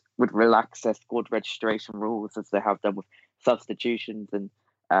League would relax their squad registration rules, as they have done with substitutions and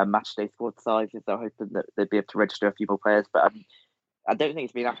matchday squad sizes. They're hoping that they'd be able to register a few more players, but I don't think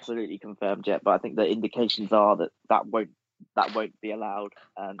it's been absolutely confirmed yet. But I think the indications are that won't be allowed.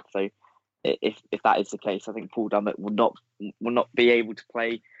 So if that is the case, I think Paul Dummett will not be able to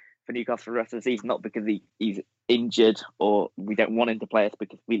play for Newcastle for the rest of the season. Not because he's injured or we don't want him to play, it's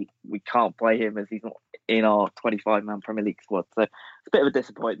because we can't play him as he's not in our 25-man Premier League squad. So it's a bit of a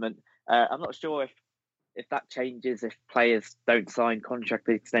disappointment. I'm not sure if that changes, if players don't sign contract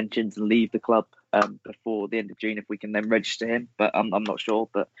extensions and leave the club before the end of June, if we can then register him. But I'm not sure.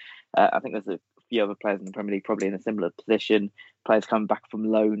 But I think there's a few other players in the Premier League probably in a similar position. Players coming back from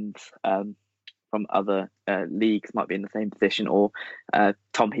loans from other leagues might be in the same position. Or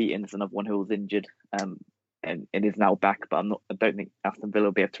Tom Heaton's another one who was injured and is now back. But I don't think Aston Villa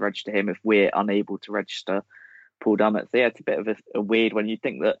will be able to register him if we're unable to register Paul Dummett. So yeah, it's a bit of a weird one. You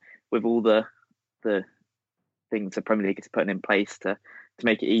think that with all the things the Premier League is putting in place to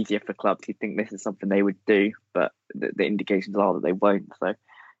make it easier for clubs, you'd think this is something they would do, but the indications are that they won't. So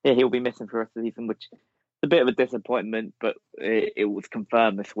yeah, he'll be missing for the rest of the season, which is a bit of a disappointment, but it was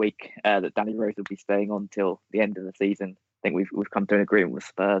confirmed this week that Danny Rose will be staying on till the end of the season. I think we've come to an agreement with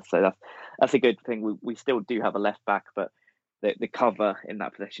Spurs, so that's a good thing. We still do have a left back, but the cover in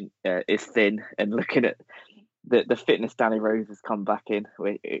that position is thin, and looking at the fitness Danny Rose has come back in,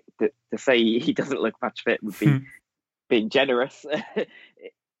 to say he doesn't look match fit would be being generous.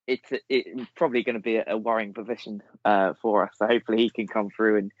 It's probably going to be a worrying position for us. So hopefully he can come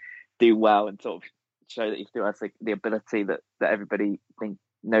through and do well and sort of show that he still has the ability that everybody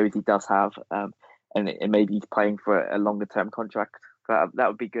knows he does have. And maybe he's playing for a longer term contract. That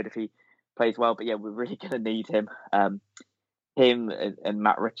would be good if he plays well. But yeah, we're really going to need him. Him and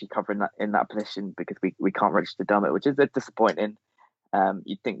Matt Ritchie covering that in that position, because we can't register Dummett, which is a disappointing.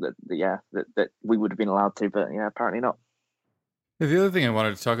 You'd think that we would have been allowed to, but yeah, apparently not. The other thing I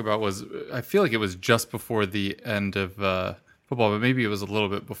wanted to talk about was, I feel like it was just before the end of football, but maybe it was a little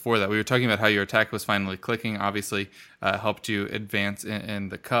bit before that. We were talking about how your attack was finally clicking, obviously helped you advance in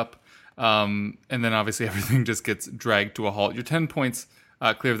the cup. And then obviously everything just gets dragged to a halt. You're 10 points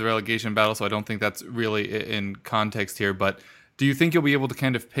clear of the relegation battle, so I don't think that's really in context here, but do you think you'll be able to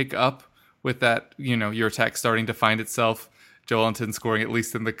kind of pick up with that, your attack starting to find itself, Joelinton scoring at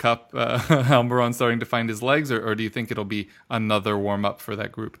least in the cup, Almiron starting to find his legs, or do you think it'll be another warm-up for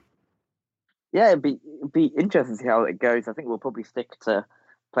that group? Yeah, it'd be interesting to see how it goes. I think we'll probably stick to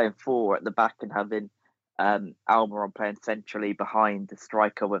playing 4 at the back and having Almiron playing centrally behind the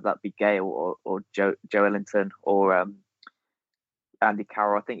striker, whether that be Gale or Joelinton or Andy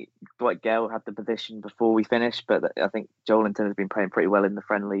Carroll. I think Dwight Gale had the position before we finished, but I think Joelinton has been playing pretty well in the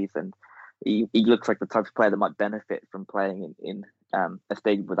friendlies, and he looks like the type of player that might benefit from playing in a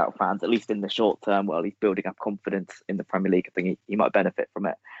stadium without fans, at least in the short term, while he's building up confidence in the Premier League. I think he might benefit from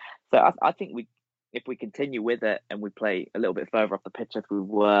it. So I think if we continue with it and we play a little bit further off the pitch as we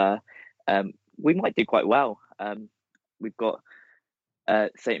were, we might do quite well. We've got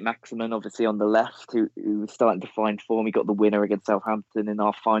St. Maximin, obviously, on the left, who was starting to find form. He got the winner against Southampton in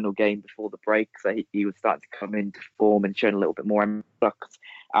our final game before the break, so he was starting to come into form and showing a little bit more influx.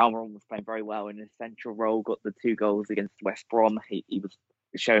 Almiron was playing very well in his central role, got the 2 goals against West Brom. He was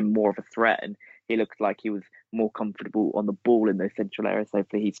showing more of a threat, and he looked like he was more comfortable on the ball in those central areas.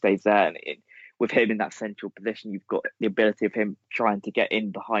 Hopefully he stays there. And with him in that central position, you've got the ability of him trying to get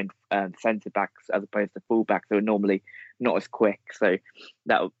in behind centre backs as opposed to full backs who are normally not as quick. So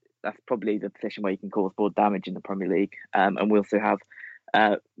that's probably the position where you can cause more damage in the Premier League. And we also have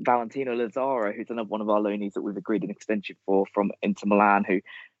Valentino Lazaro, who's another one of our loanees that we've agreed an extension for from Inter Milan, who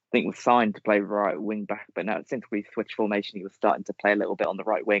I think was signed to play right wing back, but now since we switched formation, he was starting to play a little bit on the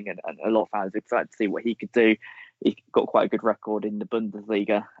right wing, and a lot of fans were excited to see what he could do. He got quite a good record in the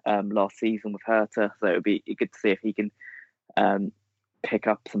Bundesliga last season with Hertha, so it would be good to see if he can pick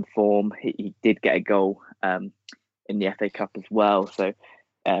up some form. He did get a goal in the FA Cup as well, so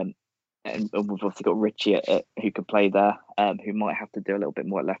and we've also got Richie who can play there, who might have to do a little bit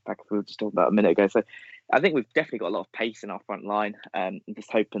more at left back, as we were just talking about a minute ago. So I think we've definitely got a lot of pace in our front line. I'm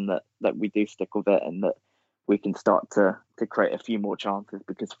just hoping that we do stick with it and that we can start to create a few more chances,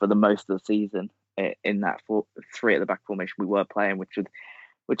 because for the most of the season in that 3 at the back formation we were playing, which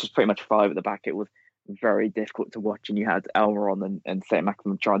is pretty much 5 at the back, it was very difficult to watch, and you had Almiron and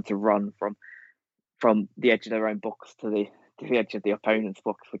Saint-Maximin trying to run from the edge of their own box to the edge of the opponent's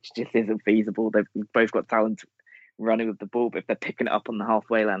box, which just isn't feasible. They've both got talent running with the ball, but if they're picking it up on the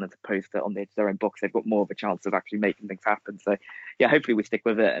halfway line as opposed to on the edge of their own box, they've got more of a chance of actually making things happen. So yeah, hopefully we stick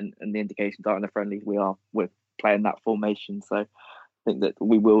with it, and the indications are in the friendlies we're playing that formation. So I think that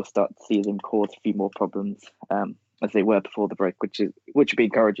we will start to see them cause a few more problems as they were before the break, which would be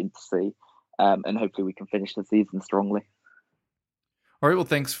encouraging to see, and hopefully we can finish the season strongly. All right, well,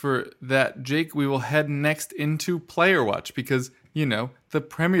 thanks for that, Jake. We will head next into Player Watch because, the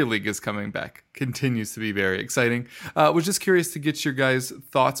Premier League is coming back. Continues to be very exciting. Was just curious to get your guys'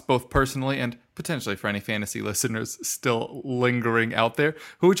 thoughts, both personally and potentially for any fantasy listeners still lingering out there.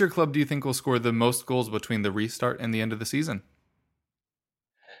 Who at your club do you think will score the most goals between the restart and the end of the season?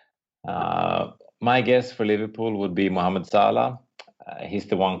 My guess for Liverpool would be Mohamed Salah. He's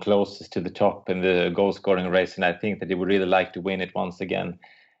the one closest to the top in the goal-scoring race, and I think that he would really like to win it once again.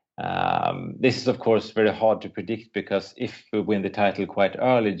 This is, of course, very hard to predict, because if we win the title quite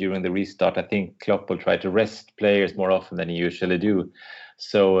early during the restart, I think Klopp will try to rest players more often than he usually do.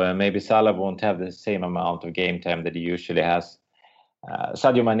 So maybe Salah won't have the same amount of game time that he usually has.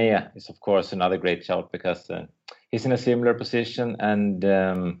 Sadio Mane is, of course, another great shout, because he's in a similar position,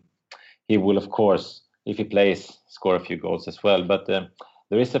 and he will, of course, if he plays, score a few goals as well. But there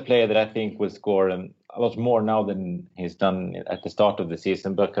is a player that I think will score a lot more now than he's done at the start of the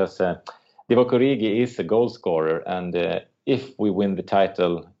season, because Divock Origi is a goal scorer, and if we win the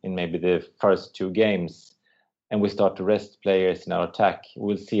title in maybe the first 2 games and we start to rest players in our attack,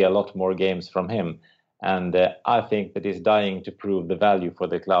 we'll see a lot more games from him. And I think that he's dying to prove the value for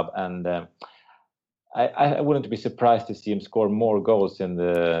the club, and I wouldn't be surprised to see him score more goals in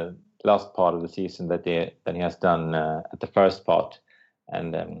the last part of the season than he has done at the first part.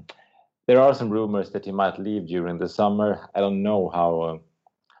 And there are some rumors that he might leave during the summer. I don't know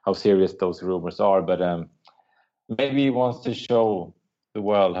how serious those rumors are, but maybe he wants to show the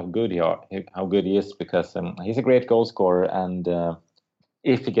world how good he is, because he's a great goal scorer, and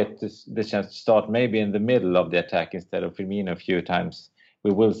if he gets the chance to start maybe in the middle of the attack instead of Firmino a few times,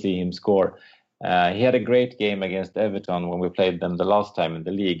 we will see him score. He had a great game against Everton when we played them the last time in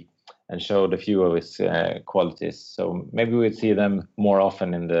the league, and showed a few of his qualities. So maybe we'd see them more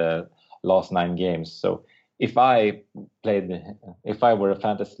often in the last 9 games. So if I were a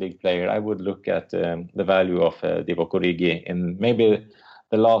fantasy league player, I would look at the value of Divock Origi in maybe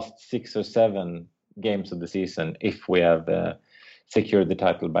the last 6 or 7 games of the season, if we have secured the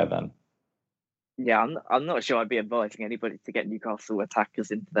title by then. Yeah, I'm not sure I'd be advising anybody to get Newcastle attackers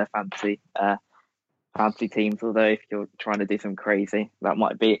into their fantasy teams, although if you're trying to do something crazy, that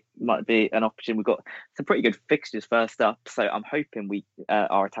might be an option. We've got some pretty good fixtures first up, so I'm hoping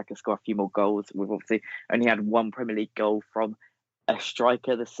our attackers score a few more goals. We've obviously only had 1 Premier League goal from a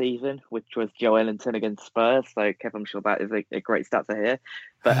striker this season, which was Joelinton against Spurs, so Kev, I'm sure that is a great stat to hear,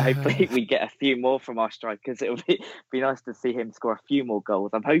 but hopefully we get a few more from our strikers. It would be nice to see him score a few more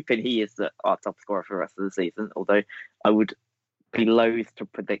goals. I'm hoping he is our top scorer for the rest of the season, although I would be loath to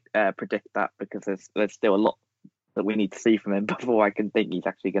predict that, because there's still a lot that we need to see from him before I can think he's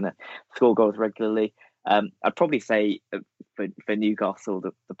actually going to score goals regularly. I'd probably say for Newcastle,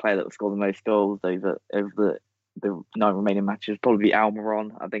 the player that will score the most goals over the 9 remaining matches probably be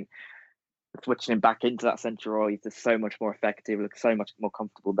Almiron. I think switching him back into that central role, he's just so much more effective, looks so much more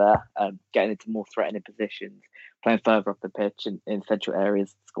comfortable there, getting into more threatening positions, playing further up the pitch in central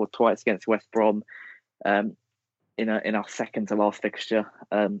areas. Scored twice against West Brom in our second to last fixture,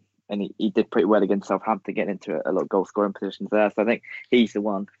 and he did pretty well against Southampton, getting into a lot of goal scoring positions there. So I think he's the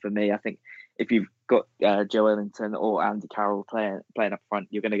one for me. I think if you've got Joelinton or Andy Carroll playing up front,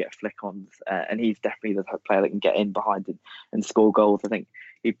 you're going to get flick-ons, and he's definitely the type of player that can get in behind and score goals. I think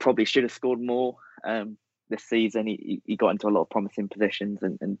he probably should have scored more this season. He got into a lot of promising positions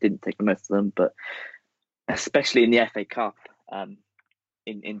and didn't take the most of them, but especially in the FA Cup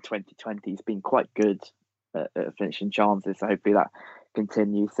in 2020, he's been quite good at finishing chances, so hopefully that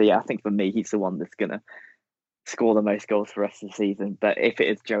continues. So yeah, I think for me, he's the one that's going to score the most goals for the rest of the season. But if it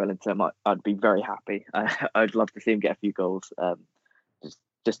is Joelinton, I'd be very happy. I'd love to see him get a few goals,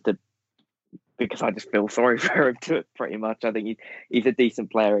 because I just feel sorry for him pretty much. I think he's a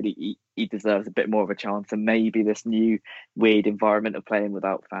decent player, and he deserves a bit more of a chance. And maybe this new weird environment of playing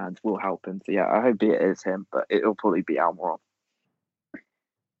without fans will help him. So yeah, I hope it is him, but it'll probably be Almiron.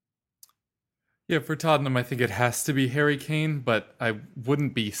 Yeah, for Tottenham, I think it has to be Harry Kane, but I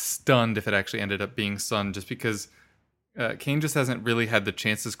wouldn't be stunned if it actually ended up being Son, just because Kane just hasn't really had the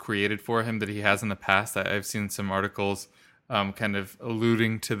chances created for him that he has in the past. I've seen some articles kind of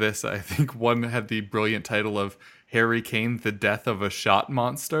alluding to this. I think one had the brilliant title of Harry Kane, the death of a shot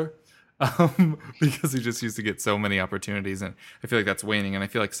monster, because he just used to get so many opportunities, and I feel like that's waning, and I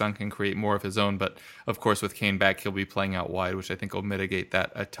feel like Son can create more of his own, but of course with Kane back, he'll be playing out wide, which I think will mitigate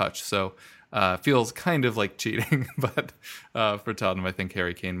that a touch. So feels kind of like cheating, but for Tottenham, I think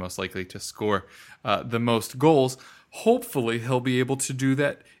Harry Kane most likely to score the most goals. Hopefully, he'll be able to do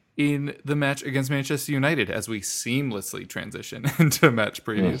that in the match against Manchester United as we seamlessly transition into match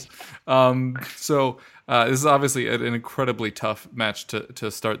previews. So this is obviously an incredibly tough match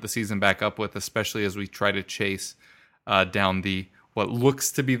to start the season back up with, especially as we try to chase down what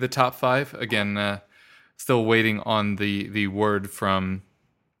looks to be the top five. Again, still waiting on the word from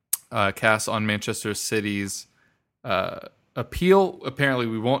Cass on Manchester City's appeal. Apparently,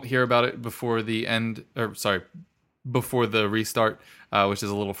 we won't hear about it before the restart, which is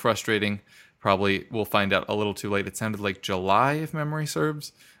a little frustrating. Probably we'll find out a little too late. It sounded like July, if memory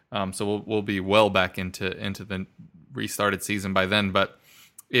serves. So we'll be well back into the restarted season by then. But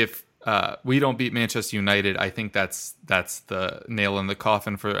if we don't beat Manchester United, I think that's the nail in the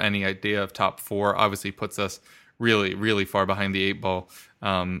coffin for any idea of top four. Obviously puts us really, really far behind the eight ball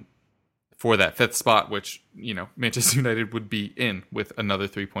for that fifth spot, which, Manchester United would be in with another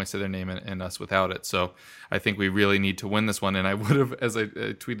 3 points to their name and us without it. So I think we really need to win this one. And I would have, as I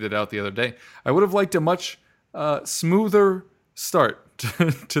tweeted it out the other day, I would have liked a much smoother start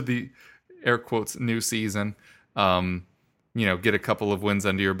to the air quotes new season. Get a couple of wins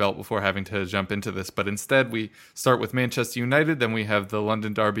under your belt before having to jump into this. But instead, we start with Manchester United, then we have the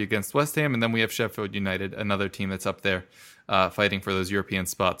London Derby against West Ham, and then we have Sheffield United, another team that's up there fighting for those European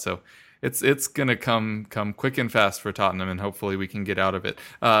spots. So it's going to come quick and fast for Tottenham, and hopefully we can get out of it.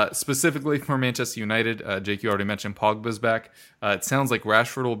 Specifically for Manchester United, Jake, you already mentioned Pogba's back. It sounds like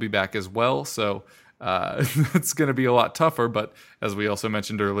Rashford will be back as well, so it's going to be a lot tougher. But as we also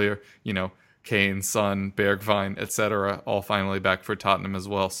mentioned earlier, Kane, Son, Bergwijn, etc., all finally back for Tottenham as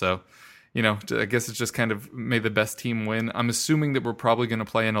well. So, I guess it's just kind of may the best team win. I'm assuming that we're probably going to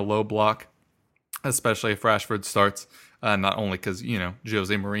play in a low block, especially if Rashford starts. Not only because,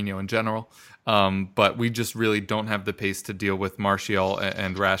 Jose Mourinho in general, but we just really don't have the pace to deal with Martial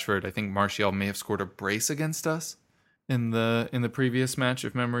and Rashford. I think Martial may have scored a brace against us in the previous match,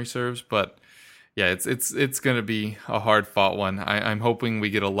 if memory serves. But yeah, it's going to be a hard-fought one. I'm hoping we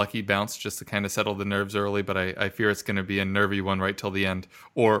get a lucky bounce just to kind of settle the nerves early, but I fear it's going to be a nervy one right till the end.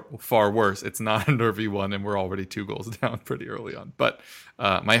 Or far worse, it's not a nervy one, and we're already 2 goals down pretty early on. But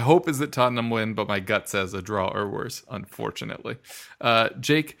my hope is that Tottenham win, but my gut says a draw or worse, unfortunately.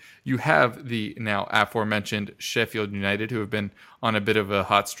 Jake, you have the now aforementioned Sheffield United, who have been on a bit of a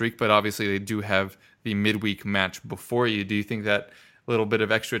hot streak, but obviously they do have the midweek match before you. Do you think that little bit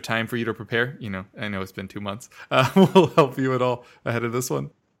of extra time for you to prepare, I know it's been 2 months, will help you at all ahead of this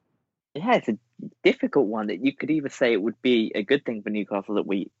one? Yeah, it's a difficult one. You could either say it would be a good thing for Newcastle that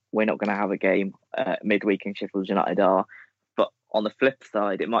we're not going to have a game midweek and Sheffield United are, but on the flip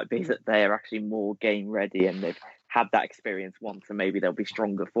side, it might be that they are actually more game ready and they've had that experience once and maybe they'll be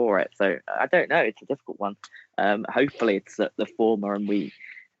stronger for it. So I don't know. It's a difficult one. Hopefully it's the former and we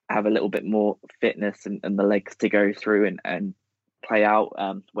have a little bit more fitness and the legs to go through and play out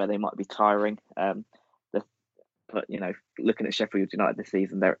where they might be tiring. But looking at Sheffield United this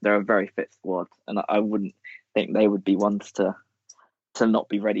season, they're a very fit squad, and I wouldn't think they would be ones to not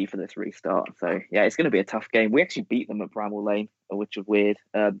be ready for this restart. So yeah, it's going to be a tough game. We actually beat them at Bramall Lane, which was weird.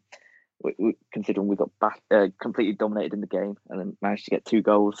 Considering we got completely dominated in the game and then managed to get 2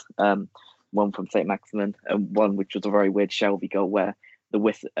 goals, one from St. Maximin and one which was a very weird Shelby goal where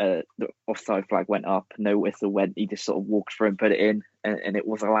the offside flag went up, no whistle went, he just sort of walked through and put it in. and it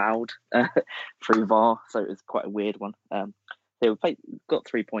was allowed through VAR, so it was quite a weird one. We've got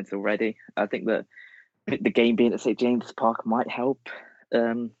 3 points already. I think that the game being at St James's Park might help.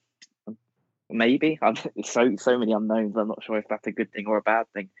 Maybe. So many unknowns. I'm not sure if that's a good thing or a bad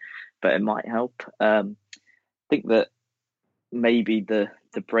thing, but it might help. I think that maybe the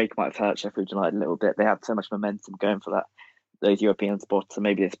break might have hurt Sheffield United a little bit. They had so much momentum going for those European spots, so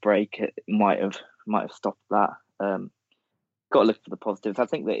maybe this break it might have stopped that. Got to look for the positives. I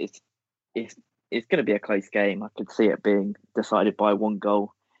think that it's going to be a close game. I could see it being decided by 1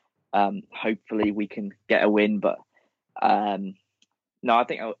 goal. Hopefully we can get a win, but no, I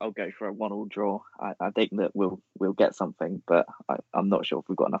think I'll go for a 1-1 draw. I think that we'll get something, but I'm not sure if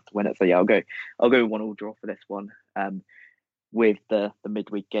we've got enough to win it. So yeah, I'll go 1-1 draw for this one. With the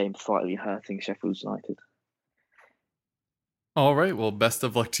midweek game slightly hurting Sheffield United. All right. Well, best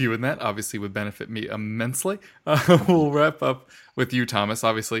of luck to you in that. Obviously, would benefit me immensely. We'll wrap up with you, Thomas.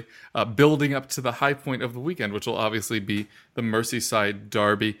 Obviously, building up to the high point of the weekend, which will obviously be the Merseyside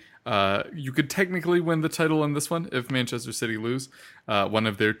derby. You could technically win the title in this one if Manchester City lose one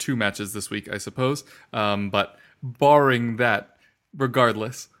of their 2 matches this week, I suppose. But barring that,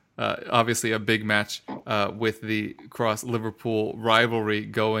 regardless, obviously a big match with the cross-Liverpool rivalry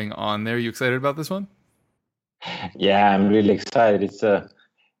going on there. You excited about this one? Yeah, I'm really excited. It's a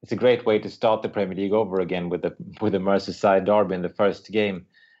great way to start the Premier League over again with the Merseyside derby in the first game.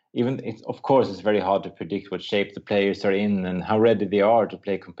 Of course, it's very hard to predict what shape the players are in and how ready they are to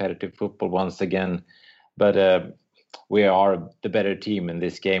play competitive football once again. But we are the better team in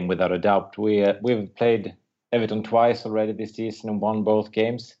this game, without a doubt. We've played Everton twice already this season and won both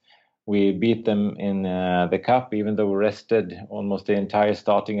games. We beat them in the cup, even though we rested almost the entire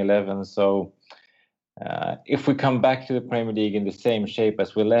starting 11. So if we come back to the Premier League in the same shape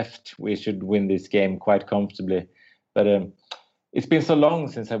as we left, we should win this game quite comfortably. But it's been so long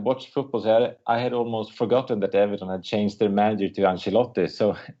since I watched football, so I had almost forgotten that Everton had changed their manager to Ancelotti.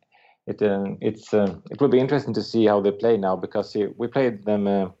 So it will be interesting to see how they play now, because we played them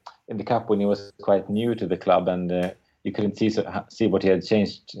in the cup when he was quite new to the club, and you couldn't see what he had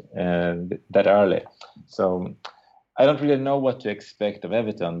changed that early. So I don't really know what to expect of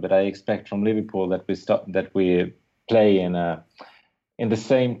Everton, but I expect from Liverpool that we play in the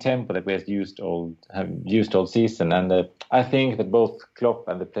same tempo that we have used all season. And I think that both Klopp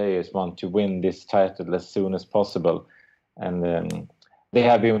and the players want to win this title as soon as possible. And they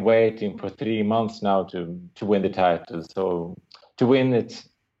have been waiting for 3 months now to win the title. So to win it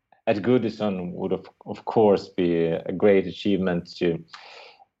at Goodison would of course be a great achievement.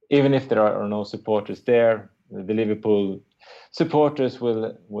 Even if there are no supporters there, the Liverpool supporters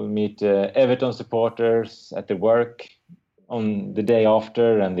will meet Everton supporters at the work on the day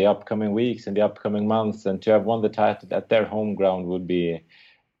after, and the upcoming weeks and the upcoming months, and to have won the title at their home ground would be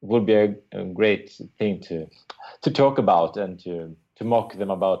a great thing to talk about and to mock them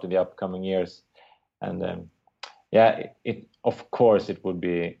about in the upcoming years. And of course it would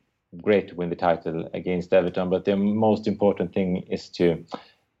be great to win the title against Everton, but the most important thing is to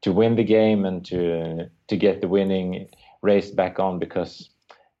win the game and to get the winning race back on, because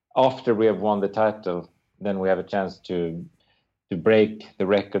after we have won the title, then we have a chance to break the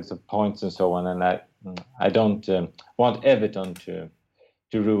records of points and so on. And I don't want Everton to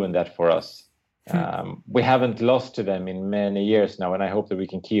ruin that for us. We haven't lost to them in many years now, and I hope that we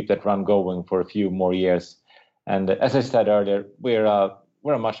can keep that run going for a few more years. And as I said earlier, we're a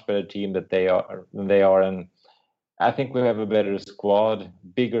much better team than they are, and I think we have a better squad,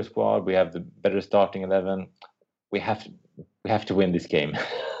 bigger squad. We have the better starting 11. We have to win this game.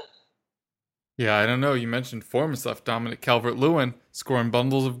 Yeah, I don't know. You mentioned form stuff. Dominic Calvert-Lewin scoring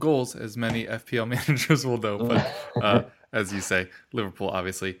bundles of goals, as many FPL managers will know. But as you say, Liverpool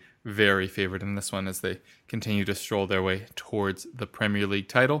obviously very favored in this one as they continue to stroll their way towards the Premier League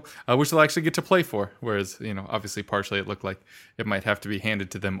title, which they'll actually get to play for. Whereas, obviously partially it looked like it might have to be handed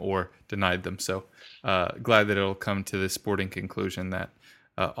to them or denied them. So glad that it'll come to this sporting conclusion that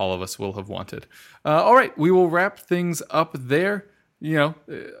all of us will have wanted. All right, we will wrap things up there.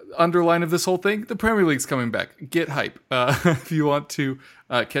 Underline of this whole thing, the Premier League's coming back. Get hype. If you want to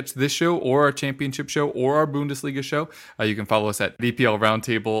catch this show or our championship show or our Bundesliga show, you can follow us at DPL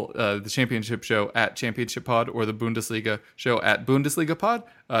Roundtable, the championship show at Championship Pod, or the Bundesliga show at Bundesliga Pod.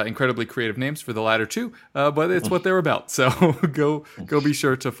 Incredibly creative names for the latter two, but it's what they're about. So go be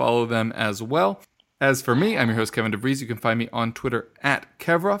sure to follow them as well. As for me, I'm your host, Kevin DeVries. You can find me on Twitter at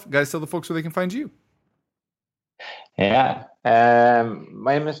Kevroff. Guys, tell the folks where they can find you. Yeah,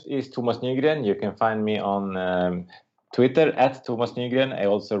 my name is Thomas Nygren. You can find me on Twitter at Thomas Nygren. I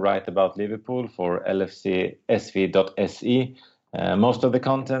also write about Liverpool for LFCSV.se. Most of the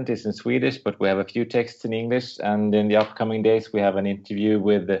content is in Swedish, but we have a few texts in English. And in the upcoming days, we have an interview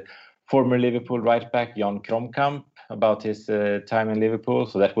with the former Liverpool right back Jan Kromkamp about his time in Liverpool.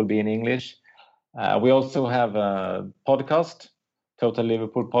 So that will be in English. We also have a podcast, Total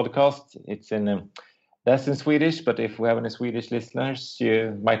Liverpool Podcast. That's in Swedish, but if we have any Swedish listeners,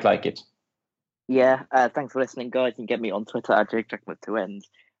 you might like it. Yeah, thanks for listening, guys. You can get me on Twitter at JakeJackman with 2 N's.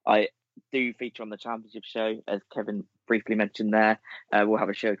 I do feature on the Championship show, as Kevin briefly mentioned there. We'll have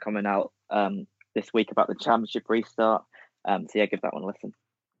a show coming out this week about the Championship restart. So yeah, give that one a listen.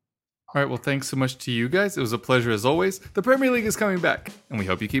 All right, well, thanks so much to you guys. It was a pleasure as always. The Premier League is coming back, and we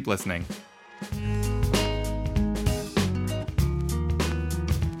hope you keep listening.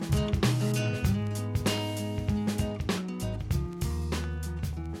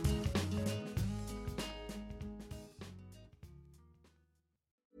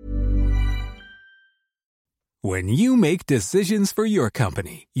 When you make decisions for your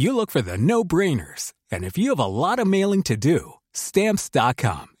company, you look for the no-brainers. And if you have a lot of mailing to do,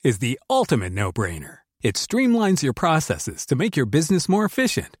 Stamps.com is the ultimate no-brainer. It streamlines your processes to make your business more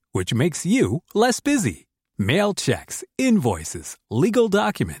efficient, which makes you less busy. Mail checks, invoices, legal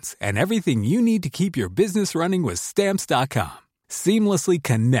documents, and everything you need to keep your business running with Stamps.com. Seamlessly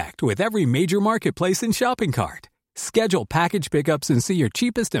connect with every major marketplace and shopping cart. Schedule package pickups and see your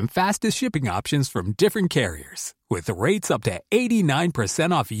cheapest and fastest shipping options from different carriers, with rates up to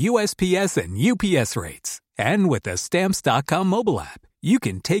 89% off USPS and UPS rates. And with the Stamps.com mobile app, you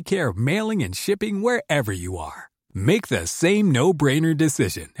can take care of mailing and shipping wherever you are. Make the same no-brainer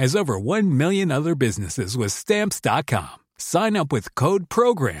decision as over 1 million other businesses with Stamps.com. Sign up with code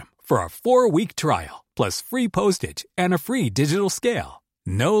PROGRAM for a 4-week trial, plus free postage and a free digital scale.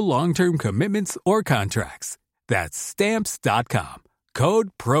 No long-term commitments or contracts. That's Stamps.com.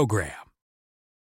 Code PROGRAM.